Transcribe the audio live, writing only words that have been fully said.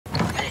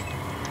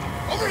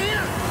over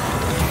here!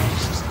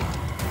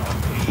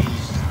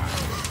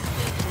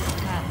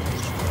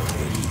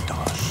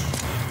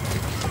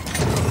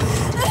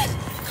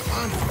 Come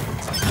on.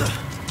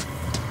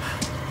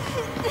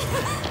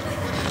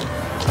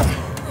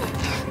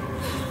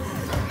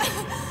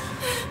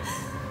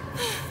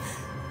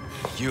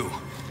 You.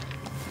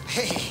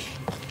 Hey,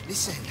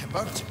 listen,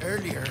 about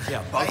earlier.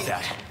 Yeah, about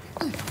that.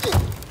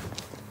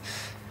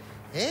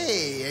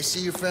 Hey, I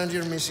see you found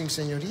your missing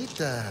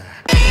señorita.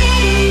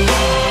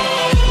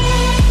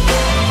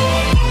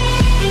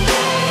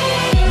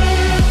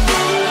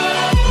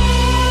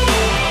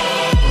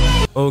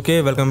 Okay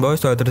welcome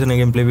boys. तो तरह से नई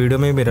game play video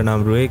में मेरा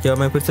नाम रुएक। क्या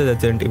मैं फिर से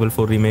रेसिडेंट इविल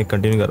 4 रीमेक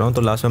कंटिन्यू कर रहा हूँ।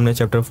 तो लास्ट हमने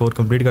चैप्टर 4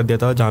 कंप्लीट कर दिया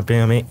था, जहाँ पे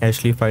हमें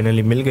एशली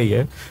फाइनली मिल गई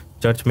है।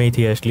 चर्च में ही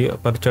थी एशली,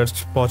 पर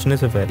चर्च पहुँचने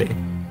से पहले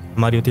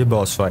हमारी होती है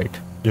बॉस फाइट,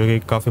 जो कि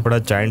काफ़ी बड़ा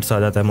जाइंट्स आ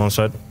जाता है,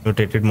 मॉन्स्टर,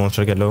 म्यूटेटेड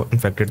मॉन्स्टर कह लो,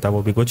 इन्फेक्टेड था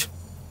वो भी कुछ।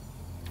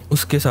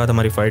 उसके साथ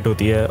हमारी फ़ाइट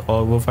होती है,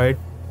 और वो फाइट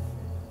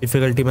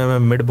डिफ़िकल्टी में मैं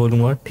मिड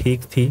बोलूँगा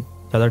ठीक थी,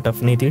 ज़्यादा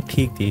टफ नहीं थी,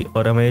 ठीक थी।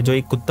 और हमें जो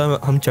एक कुत्ता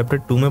हम चैप्टर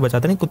 2 में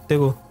बचाते हैं, कुत्ते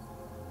को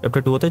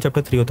चैप्टर 2 होता है,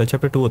 चैप्टर 3 होता है,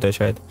 चैप्टर 2 होता है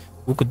शायद,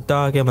 वो कुत्ता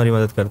आके हमारी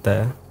मदद करता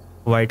है,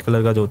 वाइट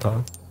कलर का जो था।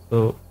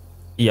 तो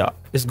या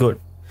इट्स गुड।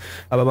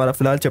 अब हमारा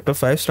फ़िलहाल चैप्टर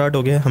 5 स्टार्ट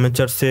हो गया। हमें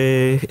चर्च से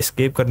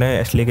एस्केप करना है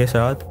एशली के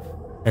साथ।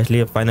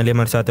 एशली फाइनली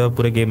हमारे साथ है, और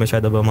पूरे गेम में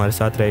शायद अब हमारे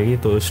साथ रहेगी,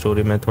 तो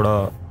स्टोरी में थोड़ा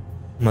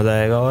मज़ा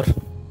आएगा। और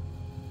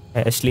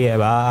एशली है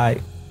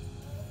भाई,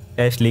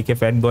 एशली के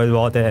फैन बॉयज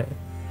बहुत है।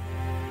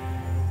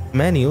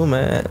 मैं नहीं हूँ,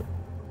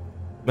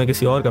 मैं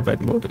किसी और का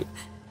fan boy.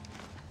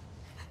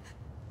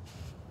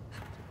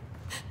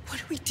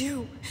 We do.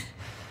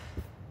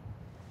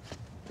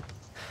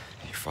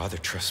 Your father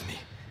trusts me,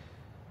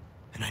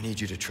 and I need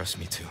you to trust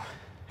me too,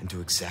 and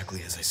do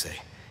exactly as I say.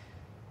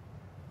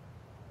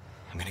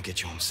 I'm gonna get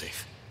you home safe.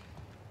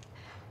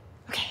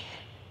 Okay.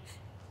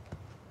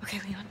 Okay,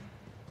 Leon.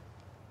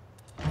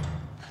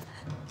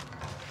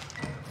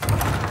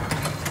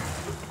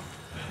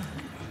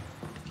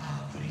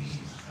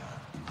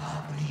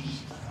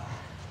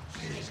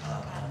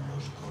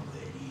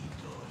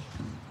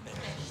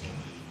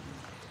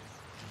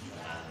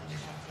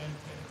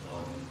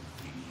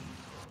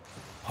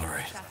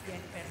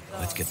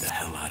 Let's get the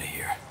hell out of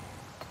here.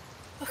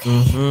 Okay.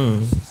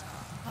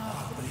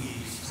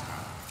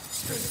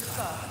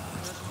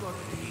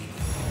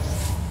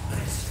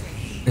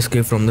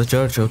 Escape from the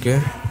church, okay?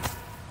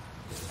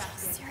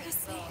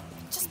 Seriously?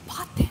 I just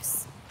bought this.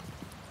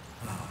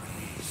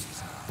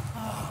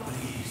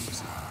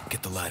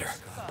 Get the ladder.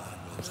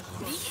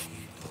 Me?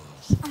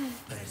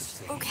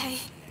 Okay.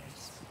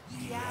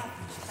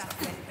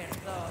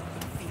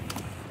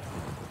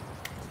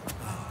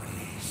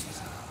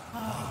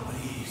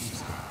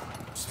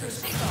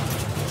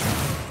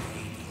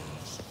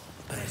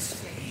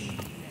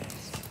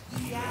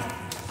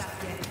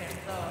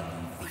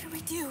 What do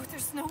we do?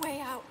 There's no way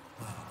out.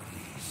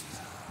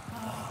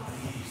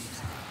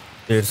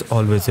 There's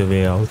always a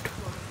way out.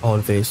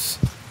 Always.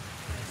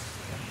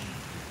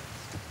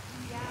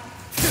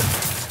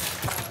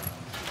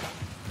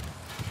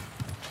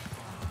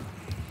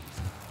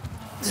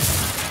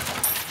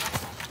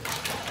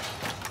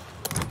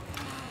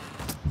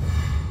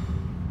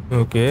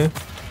 Okay.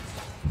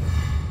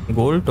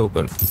 Gold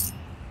token.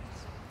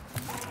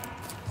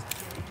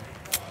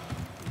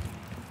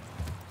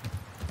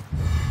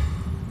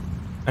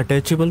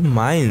 Attachable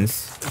mines.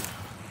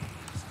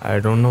 I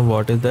don't know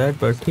what is that,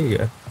 but ठीक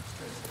है.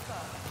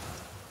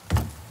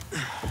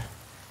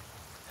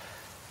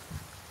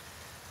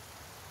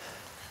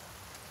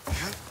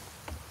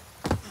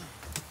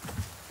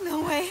 No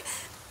way.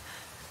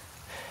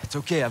 It's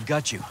okay, I've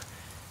got you.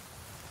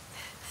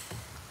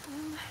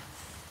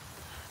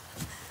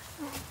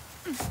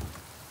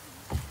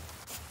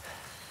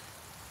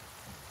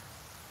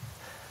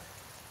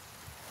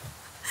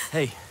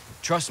 Hey,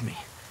 trust me.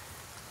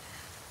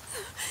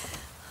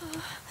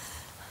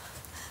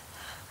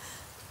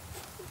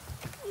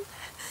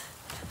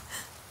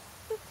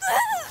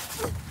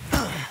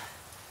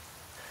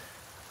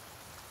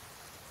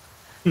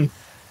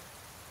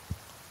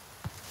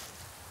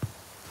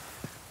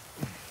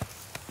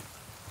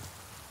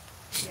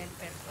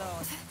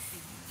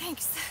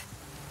 Thanks.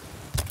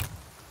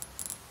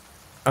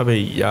 अबे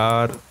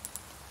यार,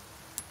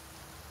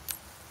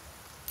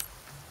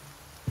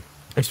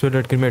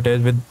 explode can be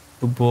attached with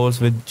two balls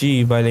with G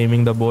while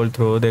aiming the ball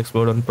through the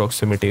explode on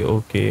proximity.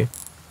 Okay.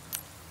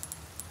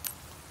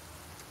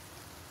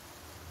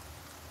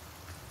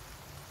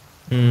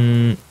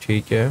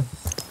 ठीक है.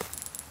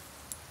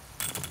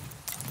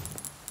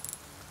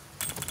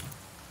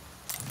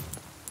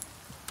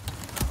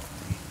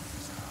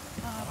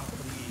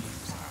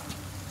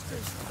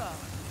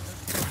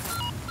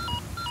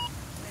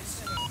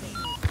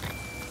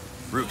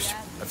 Bruce,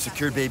 I've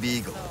secured Baby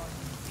Eagle.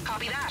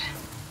 Copy that.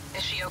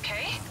 Is she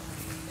okay?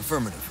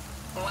 Affirmative.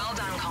 Well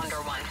done, Condor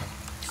 1.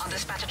 I'll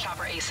dispatch a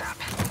chopper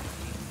ASAP.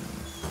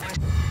 I'm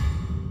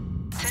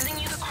sending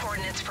you the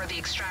coordinates for the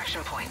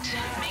extraction point.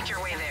 Make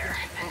your way there,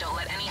 and don't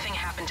let anything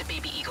happen to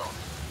Baby Eagle.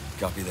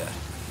 Copy that.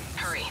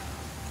 Hurry.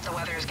 The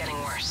weather is getting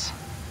worse.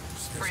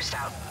 Roost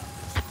out.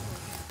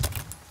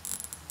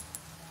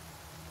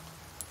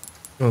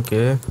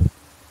 Okay.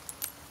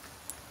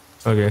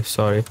 Okay,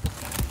 sorry.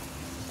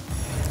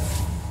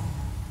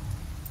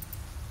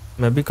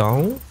 मैं भी कहाँ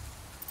हूँ?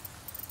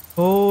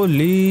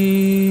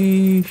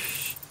 Holy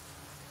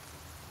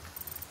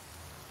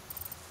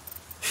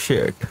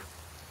shit.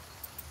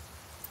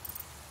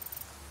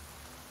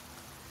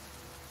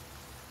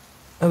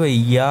 अबे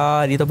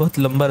यार ये तो बहुत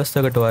लंबा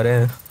रास्ता कटवा रहे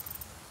हैं.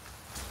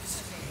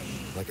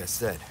 Like I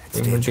said, it's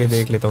एक मिनट ये dangerous.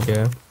 देख लेता हूँ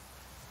क्या है.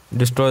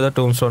 Destroy the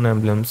tombstone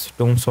emblems.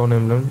 Tombstone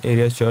emblem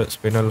area church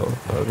spinal.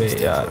 अबे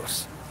Stay यार.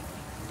 close.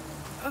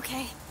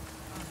 Okay.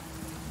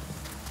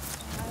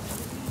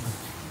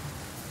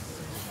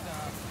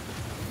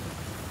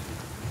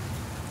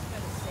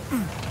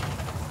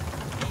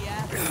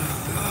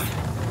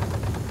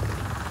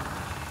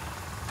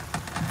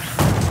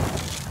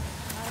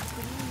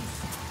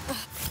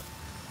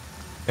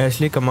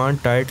 Ashley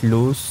command tight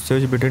loose.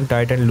 Switch between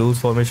tight and loose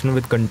formation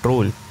with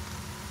control.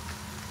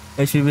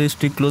 Ashley will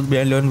stick close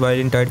behind Leon while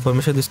in tight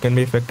formation. This can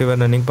be effective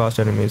when running past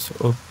enemies.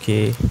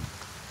 Okay.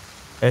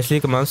 Ashley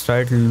commands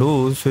tight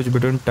loose. Switch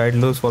between tight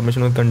loose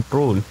formation with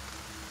control.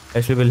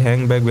 Ashley will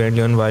hang back behind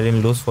Leon while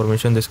in loose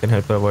formation. This can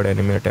help her avoid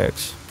enemy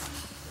attacks.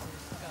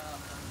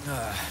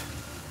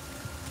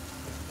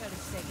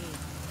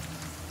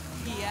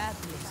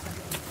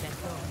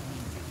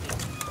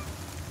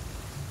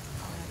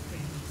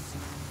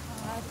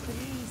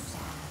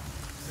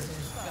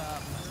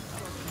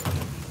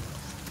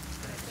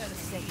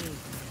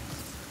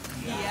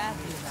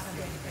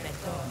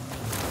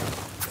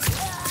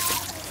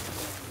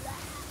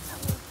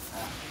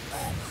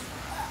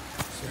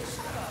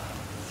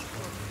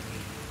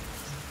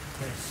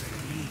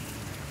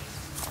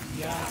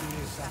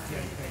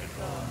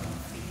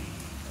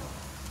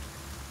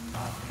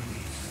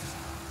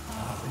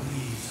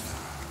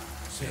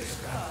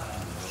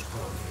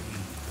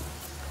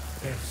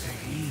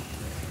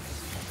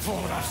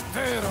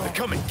 They're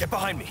coming. Get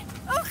behind me.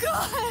 Oh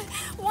God!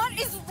 What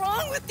is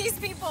wrong with these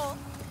people?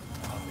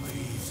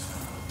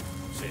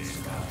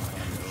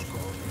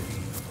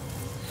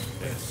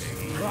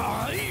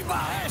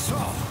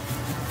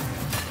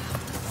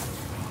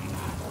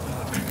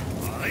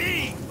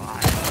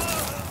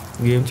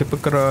 Game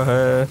चिपक रहा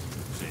है.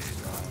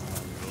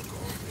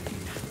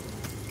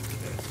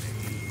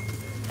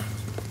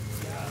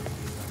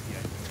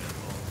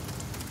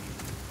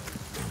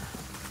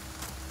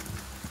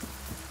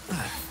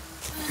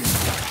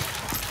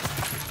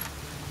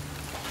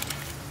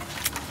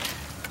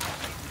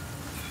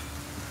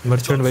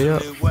 Merchant भैया.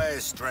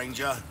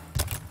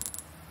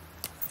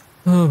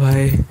 ओ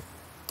भाई.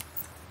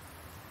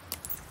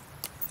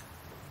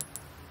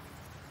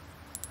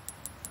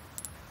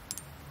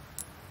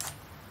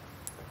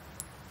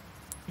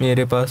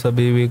 मेरे पास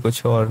अभी भी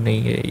कुछ और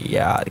नहीं है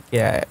यार.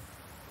 क्या है?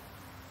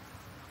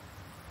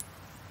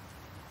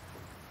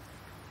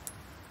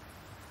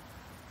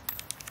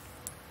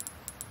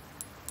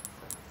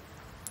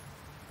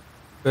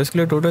 तो इसके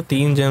लिए टोटल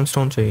 3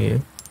 जेमस्टोन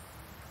चाहिए.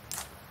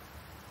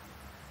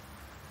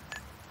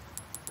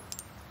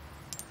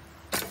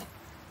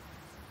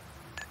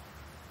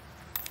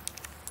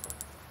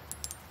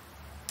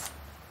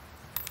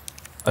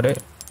 अरे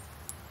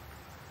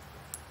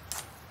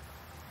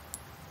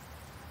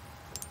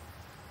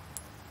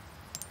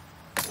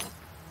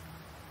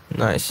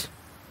नाइस.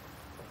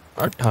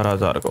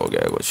 18,000 का हो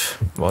गया है कुछ.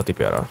 बहुत ही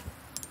प्यारा.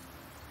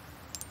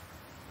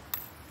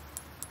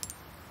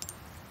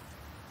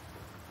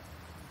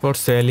 For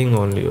selling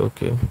only.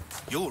 Okay.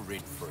 You're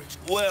in for it.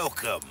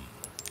 Welcome.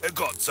 I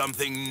got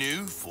something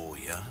new for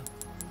you.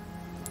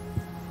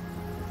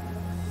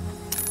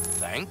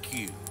 Thank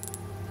you.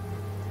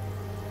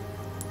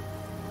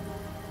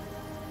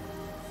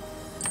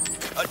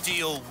 A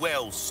deal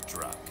well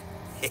struck.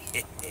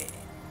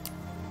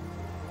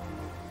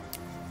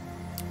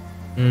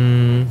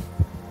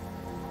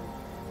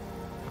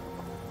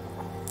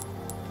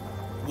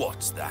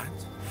 What's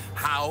that?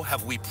 How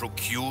have we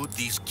procured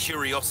these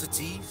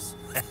curiosities?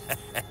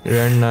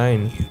 Rand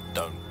 9. You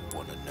don't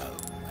want to know,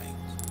 mate.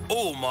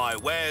 All my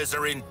wares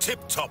are in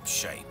tip-top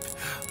shape,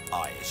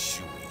 I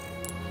assure you.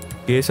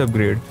 Case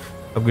upgrade.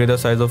 Upgrade the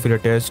size of your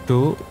attached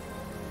to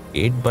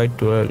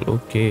 8x12.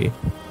 Okay.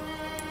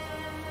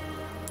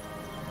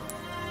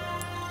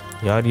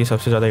 यार ये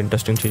सबसे ज़्यादा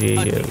interesting चीज़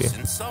यही है.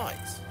 Decent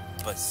size,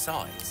 but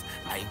size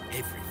ain't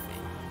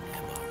everything,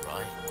 am I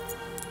right?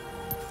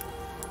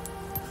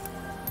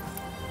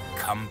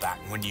 Come back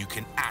when you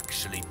can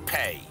actually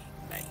pay,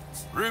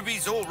 mate.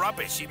 Ruby's all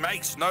rubbish, it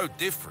makes no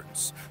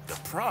difference.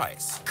 The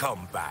price,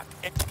 come back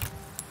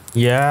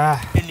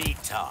Yeah.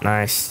 anytime.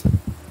 Nice.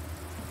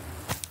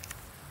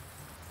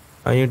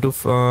 I need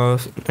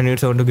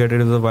someone to get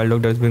rid of the wild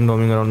dog that's been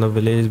roaming around the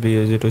village. Be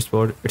easy to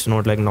spot. It's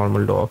not like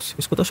normal dogs.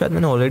 इसको तो शायद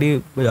मैंने already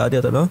बजा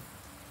दिया था ना.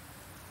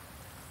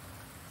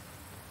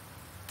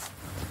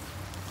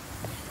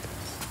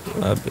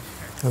 अब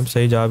हम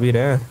सही जा भी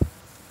रहे हैं.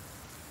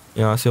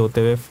 यहाँ से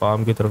होते हुए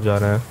फार्म की तरफ जा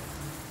रहे हैं.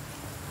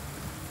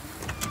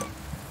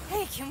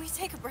 Hey, can we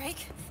take a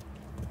break?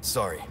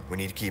 Sorry, we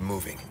need to keep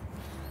moving.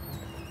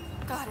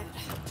 Got it.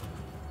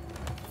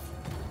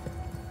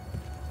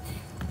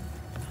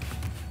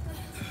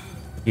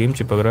 Game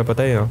चिपक रहा है,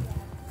 पता है यहाँ।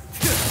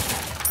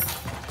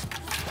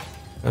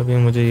 अभी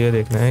मुझे ये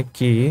देखना है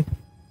कि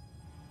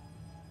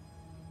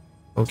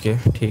ओके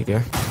ठीक है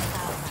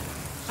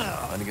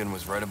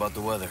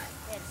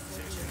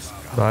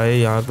भाई,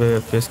 यहाँ पे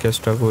फेस क्या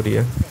स्टक हो रही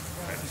है।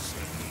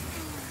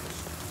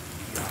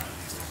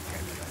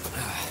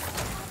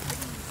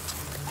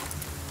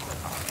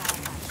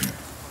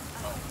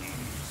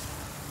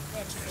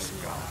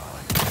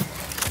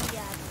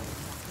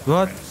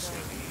 What?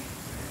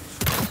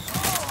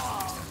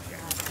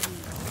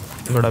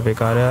 बड़ा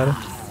बेकार है यार।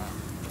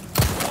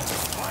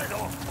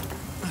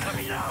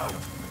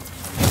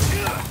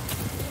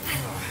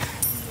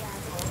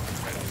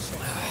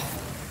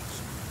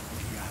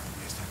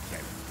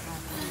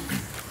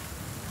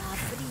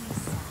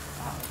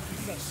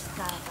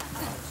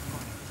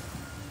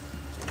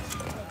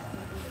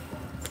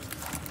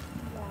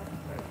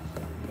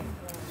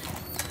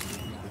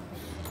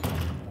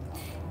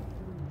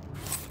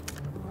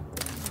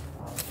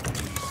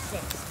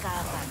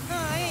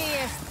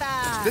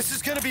 This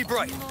is gonna be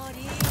bright.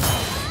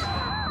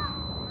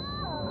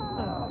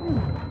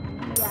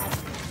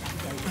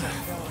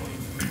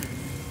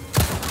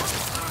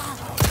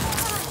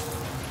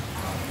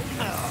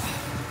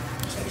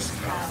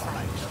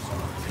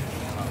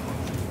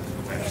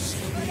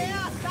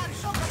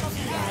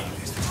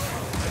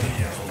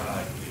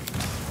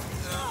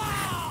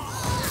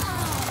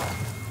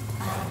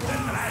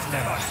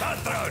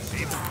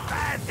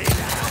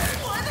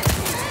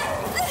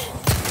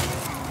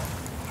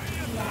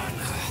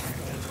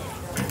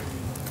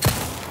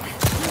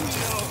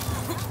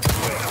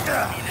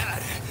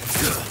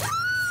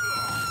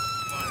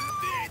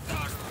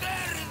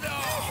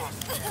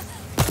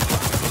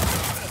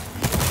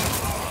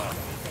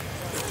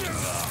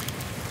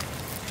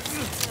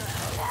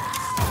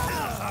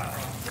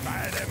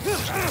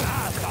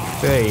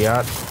 Hey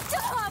यार,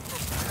 Stop!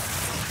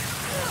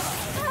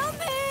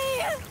 Help me!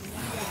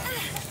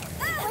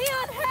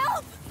 Leon,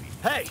 help!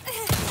 Hey!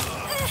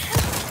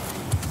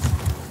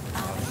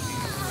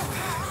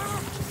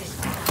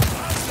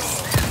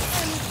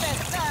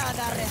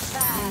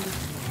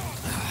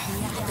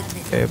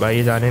 ए भाई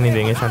ये जाने नहीं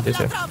देंगे शांति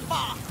से।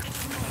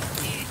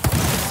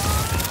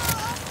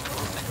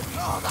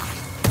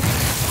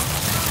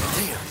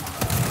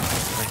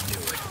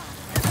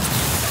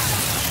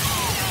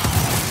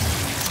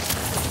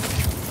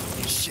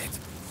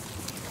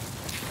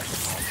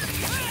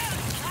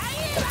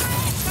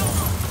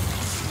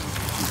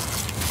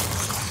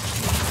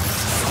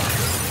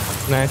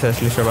 नाइस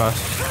असली शबाश,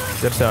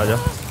 इधर से आ जा।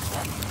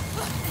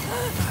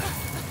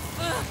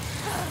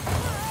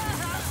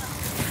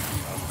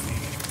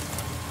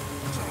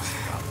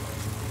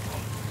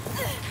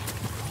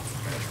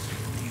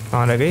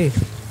 कहाँ रह गई?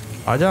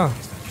 आ जा।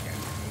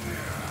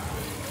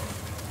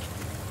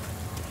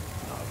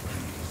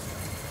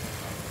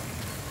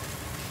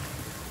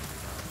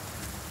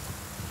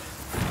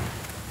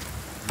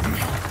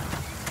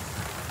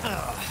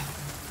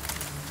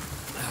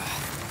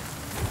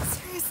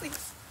 Seriously.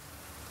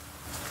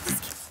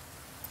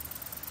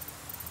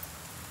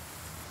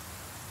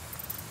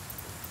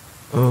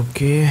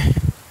 Okay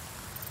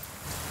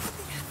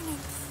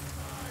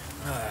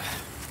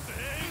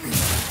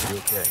You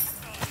okay?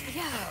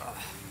 Yeah,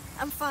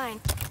 I'm fine.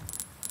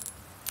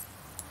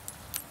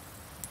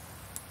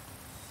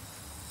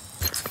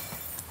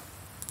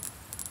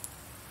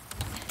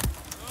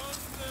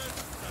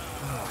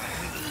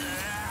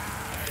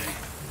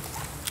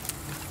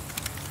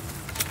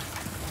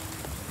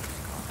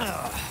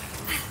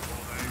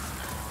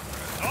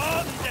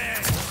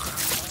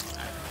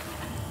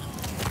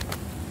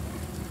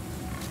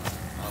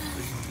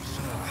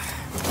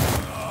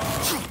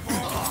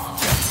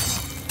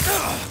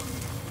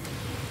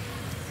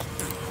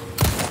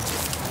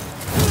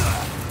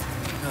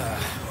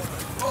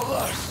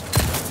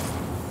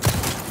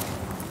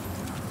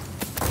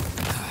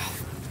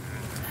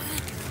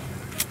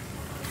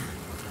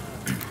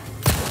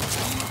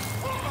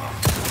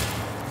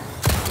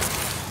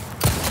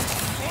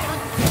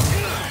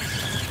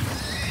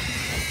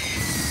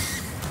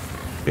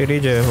 तेरी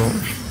जय हो।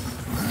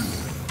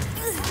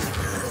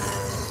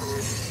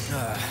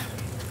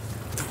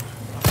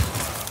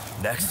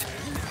 Next.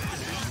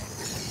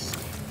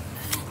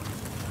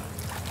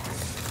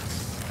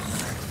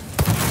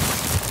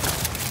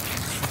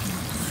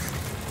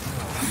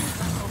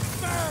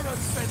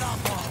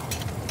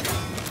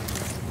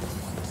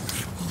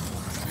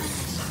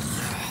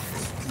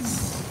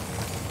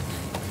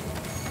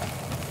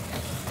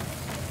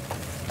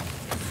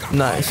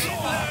 Nice.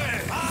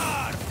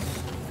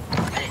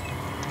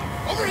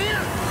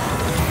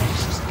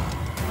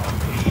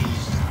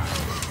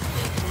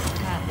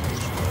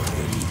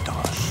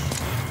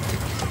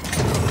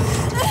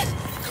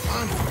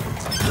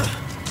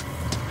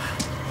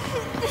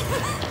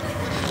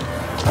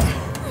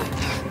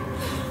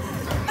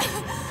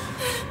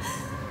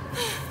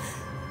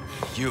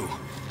 You.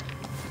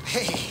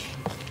 Hey,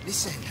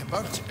 listen,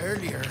 about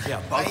earlier.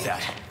 Yeah, about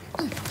that.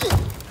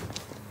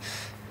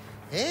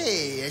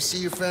 Hey, I see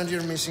you found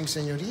your missing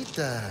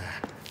señorita.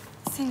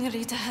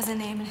 Senorita has a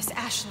name and it's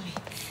Ashley.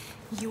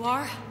 You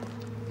are?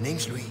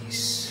 Name's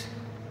Luis.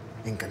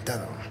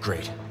 Encantado.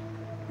 Great.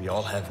 We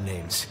all have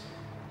names.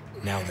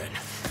 Now then.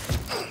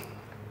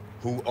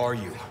 Who are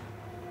you?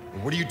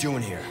 And what are you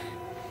doing here?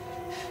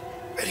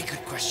 Very good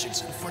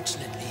questions,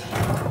 unfortunately.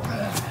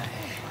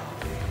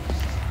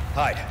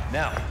 Hide,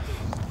 now.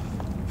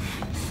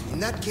 In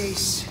that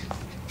case,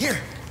 here,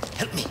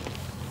 help me.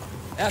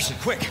 Ashley,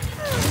 quick!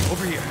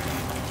 Over here.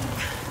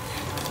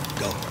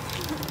 Go.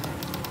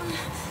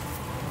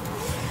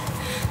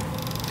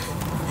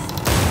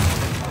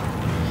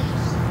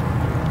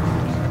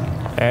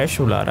 ऐश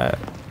बुला रहा है.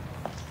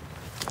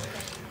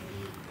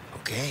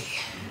 Okay,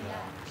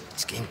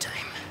 it's game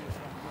time.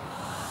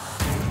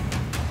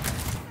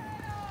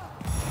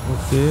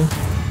 Okay.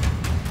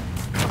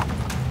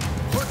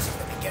 What's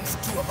it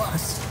against two of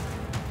us?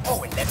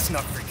 Oh, and let's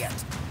not forget.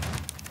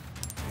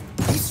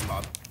 This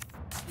mob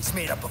is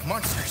made up of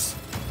monsters.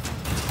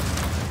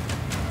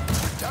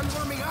 Done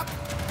warming up?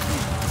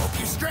 Hope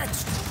you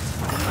stretched.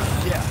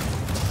 Yeah.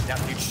 Now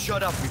if you'd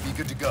shut up, we'd be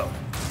good to go.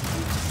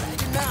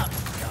 Ready now,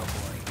 cowboy.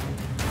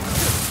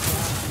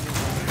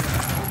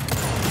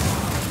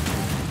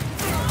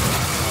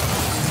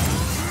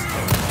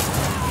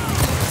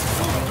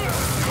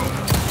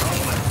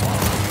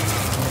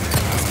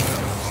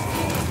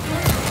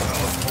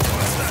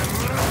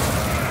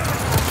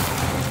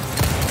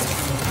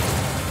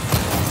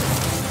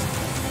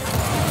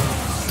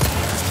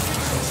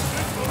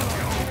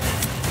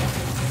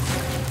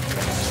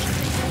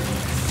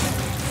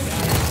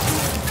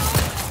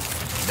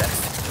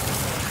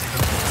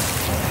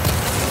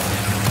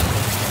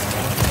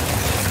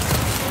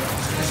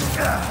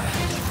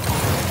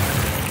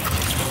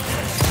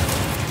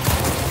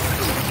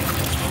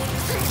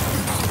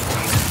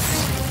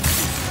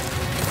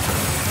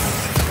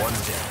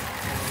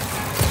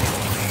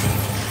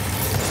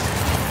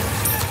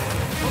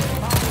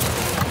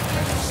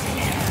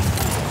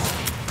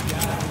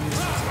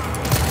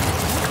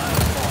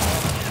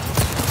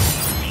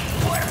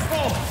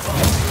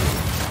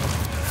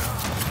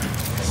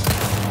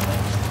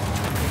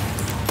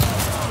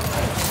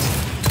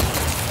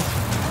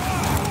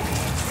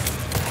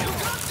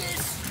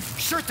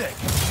 Sure thing.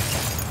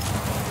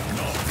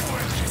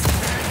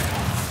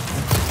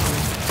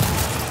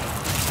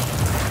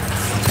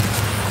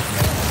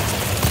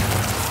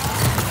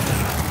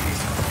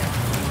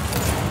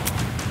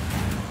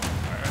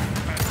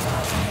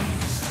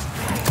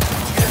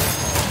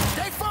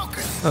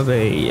 अबे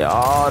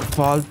यार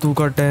फालतू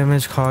का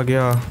damage खा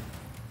गया.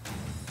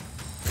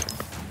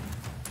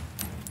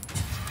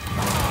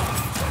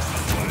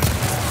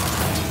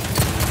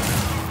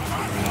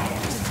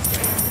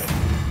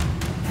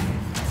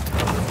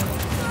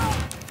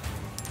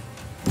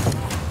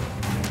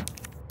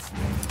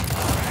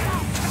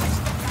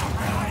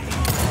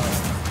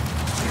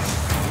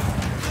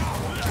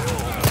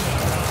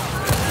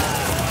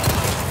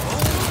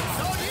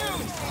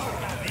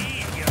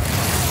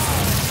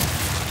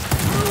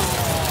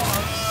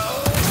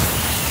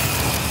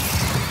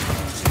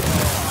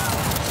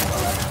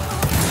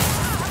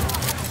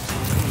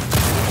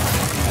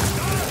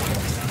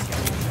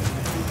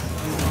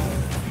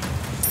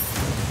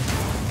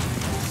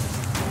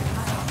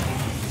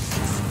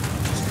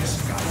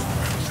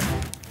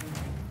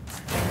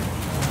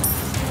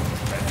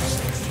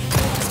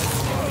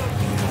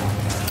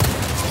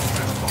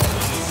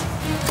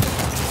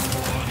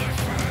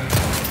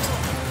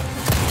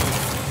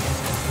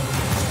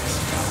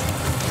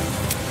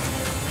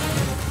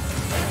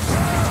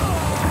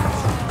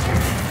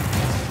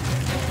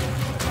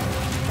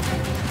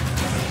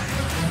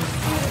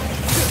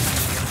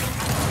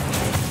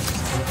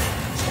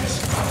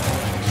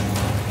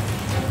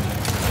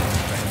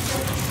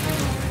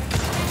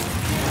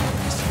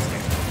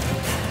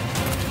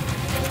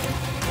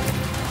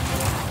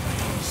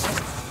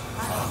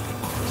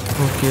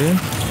 Okay.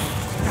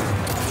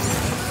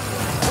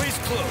 Way's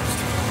closed.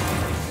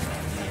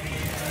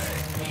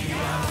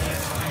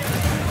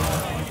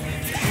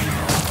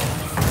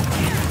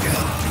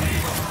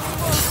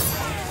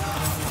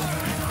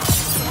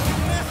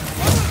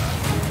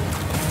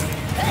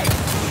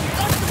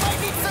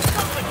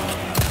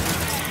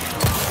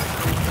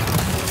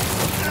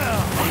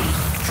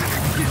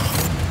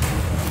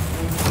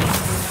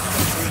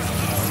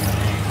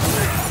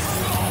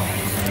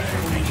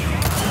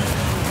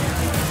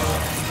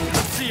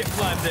 See you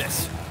climb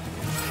this.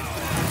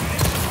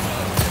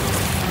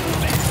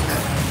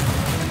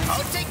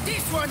 I'll take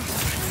this one.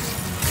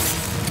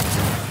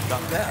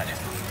 Not bad.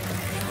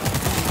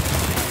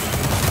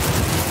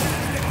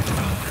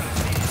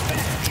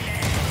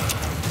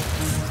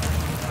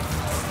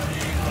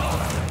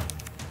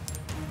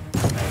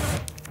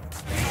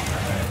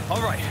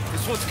 All right,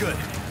 this one's good.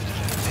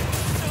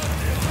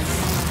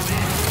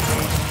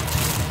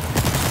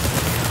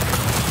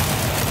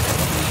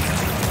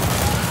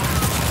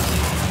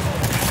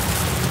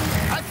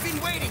 I've been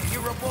waiting,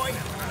 hero boy.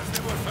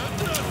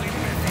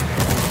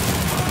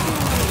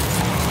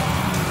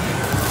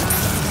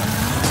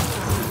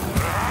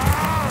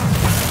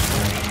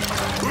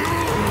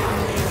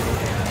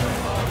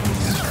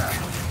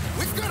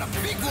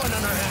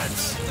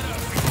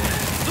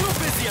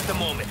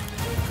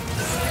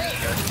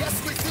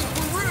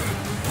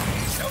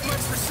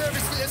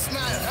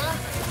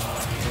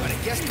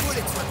 guess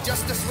bullets work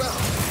just as well.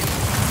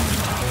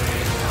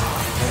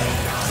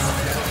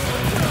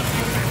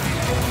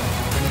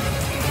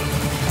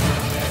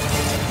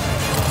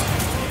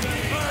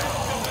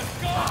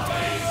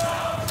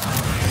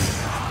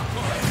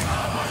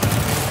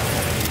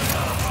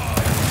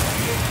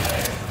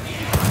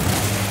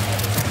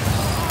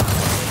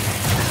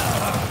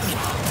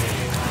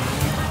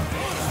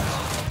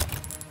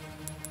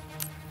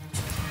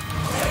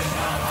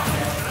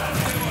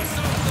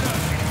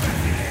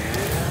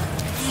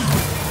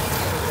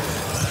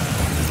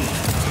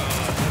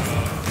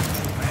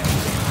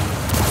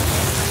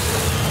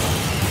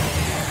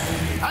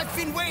 I've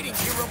been waiting,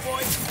 hero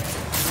boy.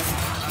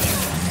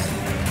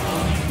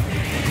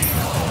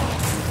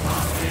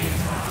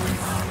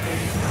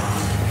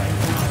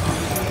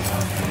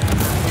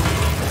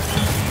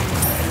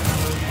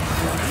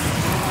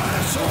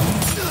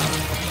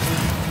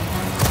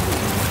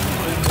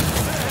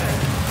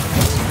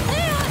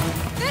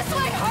 This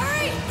way,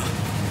 hurry!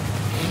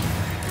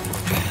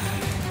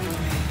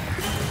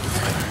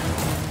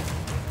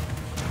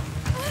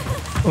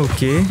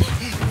 Okay.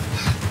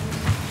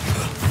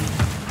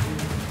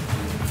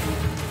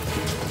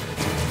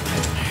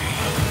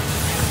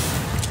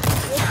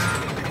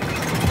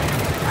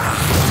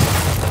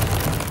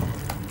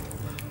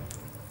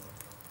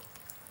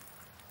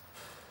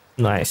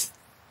 Nice.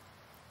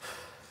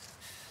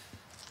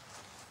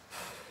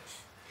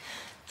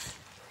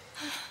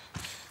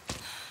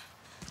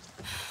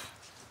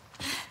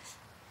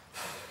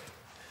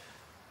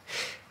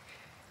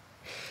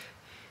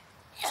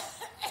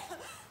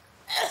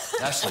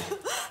 Ashley,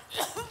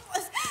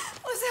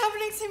 What's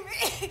happening to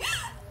me?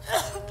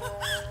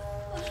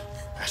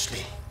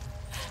 Ashley,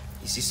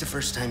 is this the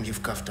first time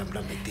you've coughed up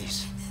blood like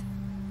this?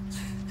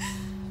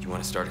 you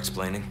want to start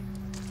explaining?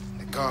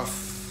 The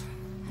cough,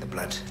 the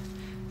blood,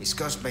 is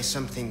caused by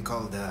something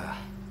called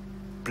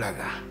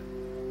plaga.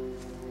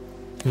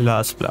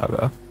 Last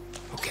plaga.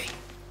 Okay.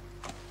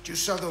 You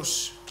saw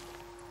those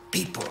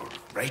people,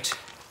 right?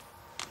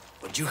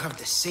 But you have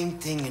the same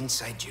thing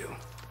inside you.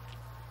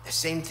 The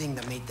same thing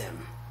that made them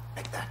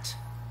like that.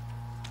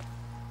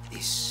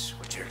 This,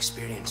 what you're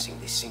experiencing,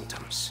 these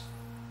symptoms,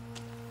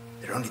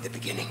 they're only the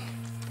beginning.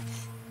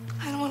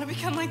 I don't want to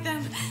become like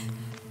them.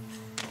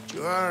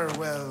 You are,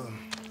 well,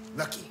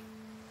 lucky.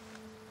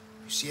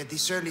 You see, at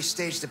this early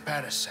stage, the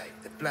parasite,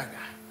 the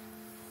plaga,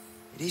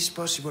 it is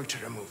possible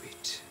to remove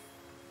it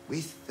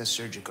with a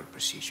surgical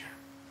procedure.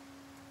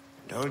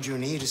 And all you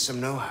need is some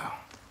know-how.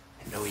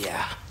 And oh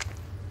yeah,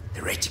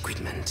 the right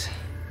equipment.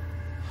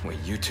 Wait,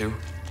 you two?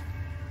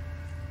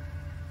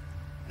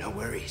 No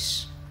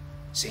worries.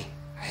 See,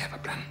 I have a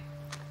plan.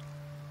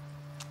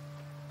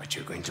 But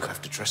you're going to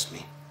have to trust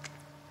me.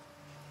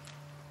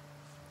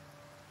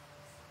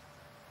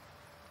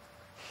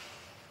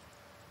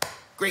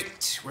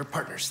 Great, we're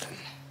partners then.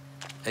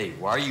 Hey,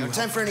 why are you... No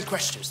time for any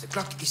questions. The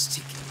clock is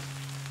ticking.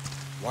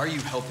 Why are you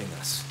helping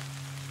us?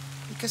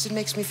 Because it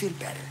makes me feel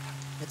better.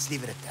 Let's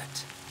leave it at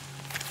that.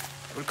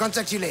 I will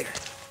contact you later.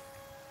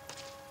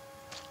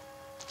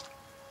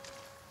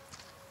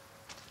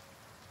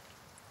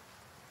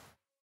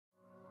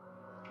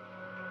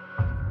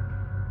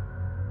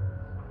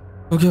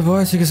 Okay वो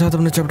इसी के साथ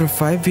अपने chapter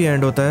 5 भी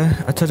and होता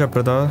है। अच्छा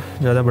chapter था,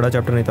 ज़्यादा बड़ा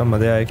चैप्टर नहीं था,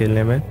 मज़े आए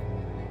खेलने में,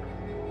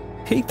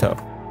 ठीक था।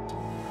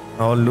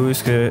 और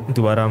लुइस के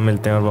दोबारा हम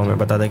मिलते हैं और वो हमें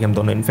बताता है कि हम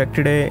दोनों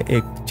इन्फेक्टेड है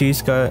एक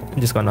चीज़ का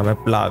जिसका नाम है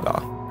प्लागा।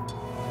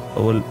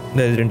 वो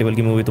रेजिडेंट इवल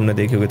की मूवी तुमने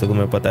देखी होगी तो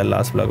तुम्हें पता है,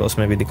 लास्ट प्लागा,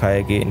 उसमें भी दिखाया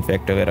है कि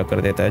इन्फेक्ट वगैरह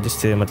कर देता है,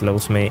 जिससे मतलब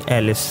उसमें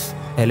एलिस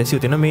ही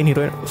होती है ना मेन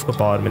हीरोइन, उसको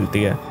पावर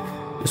मिलती है,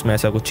 उसमें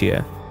ऐसा कुछ ही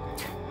है।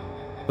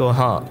 तो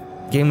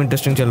हाँ, गेम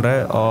इंटरेस्टिंग चल रहा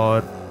है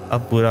और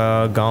अब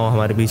पूरा गांव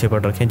हमारे पीछे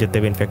पड़ रखे हैं,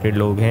 जितने भी इन्फेक्टेड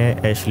लोग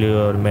हैं। एशली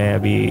और मैं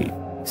अभी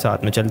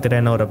साथ में चलते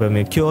रहना और अब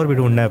हमें क्योर भी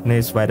ढूंढना है अपने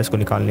इस वायरस को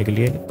निकालने के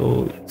लिए।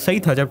 तो सही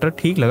था चैप्टर,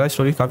 ठीक लगा,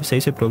 स्टोरी काफ़ी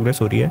सही से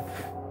प्रोग्रेस हो रही है।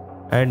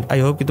 एंड आई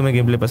होप कि तुम्हें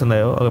गेम प्ले पसंद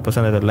आया हो। अगर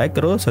पसंद आया तो लाइक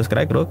करो,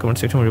 सब्सक्राइब करो, कमेंट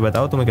सेक्शन में मुझे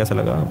बताओ तुम्हें कैसा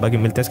लगा। बाकी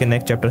मिलते हैं इसके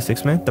नेक्स्ट चैप्टर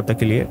 6 में, तब तक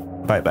के लिए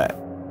बाय बाय।